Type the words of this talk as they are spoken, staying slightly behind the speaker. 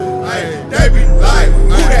They be like,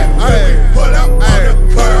 who that? We pull up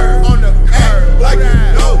on the curb, like you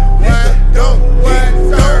know, nigga don't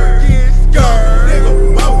get scared, nigga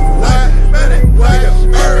mouth like spin it like you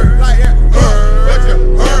heard, what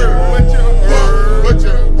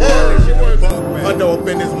you heard, Hundo up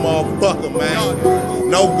in this motherfucker, man.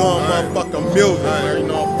 No gun, motherfucking music, man. You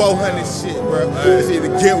know, 400 shit, bro. It's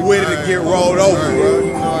either get with it or get rolled over, bro.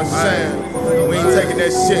 You know what I'm saying? We ain't taking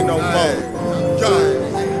that shit no more.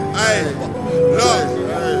 Hey, look,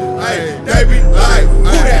 they be like, who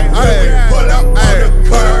that? We pull up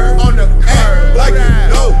on the curb, like you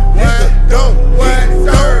know, nigga don't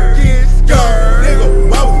get scared, nigga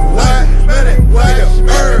mouth like spin it like you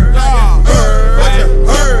heard, what you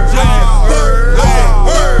heard.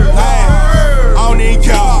 I don't even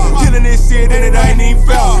care, killing this shit and it ain't even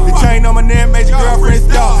fair. The chain on my neck made your girlfriend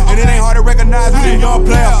stop, and it ain't hard to recognize we a young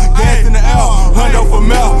player. Gas in the air, Hundo for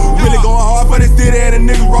mail. Really going hard for the city and the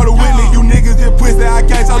niggas rollin' with me. You niggas just pussy, I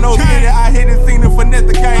can't show no pity. I hit and seen the finesse,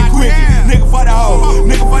 the game quick. Nigga for the hoe,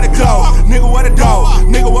 nigga for the clothes, nigga what a dog,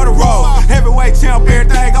 nigga what a roll. Heavyweight champ,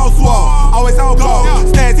 everything gon' swole. Always on gold,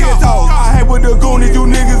 stand 10 toes. I hang with the goonies, you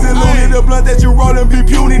niggas is loony. The blunt that you rollin' be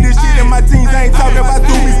puny. This shit in my teens ain't talking about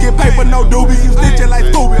doobies. Get paper, no doobies, you snitchin' like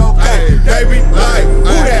Scooby, okay? They be like,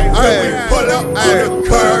 who that? We pull up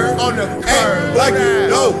on the curb, like you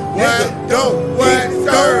know, nigga don't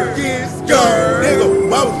get scared, nigga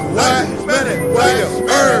mouth like spin it like you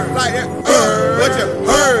heard, what you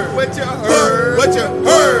heard, what you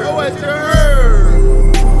heard.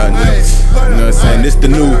 You know what I'm saying? This the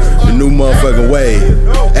new motherfucking wave.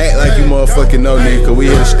 Act like you motherfucking know, nigga, cause we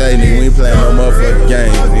here to stay, nigga. We ain't playing no motherfucking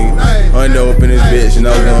games, nigga. Hundo up in this bitch, you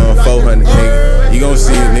know, going 400, nigga. You gon'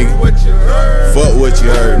 see it, nigga. Fuck what you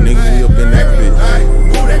heard, nigga. We up in that bitch.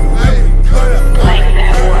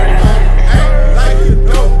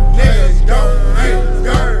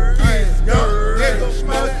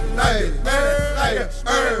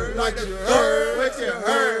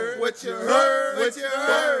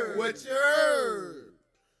 What you heard.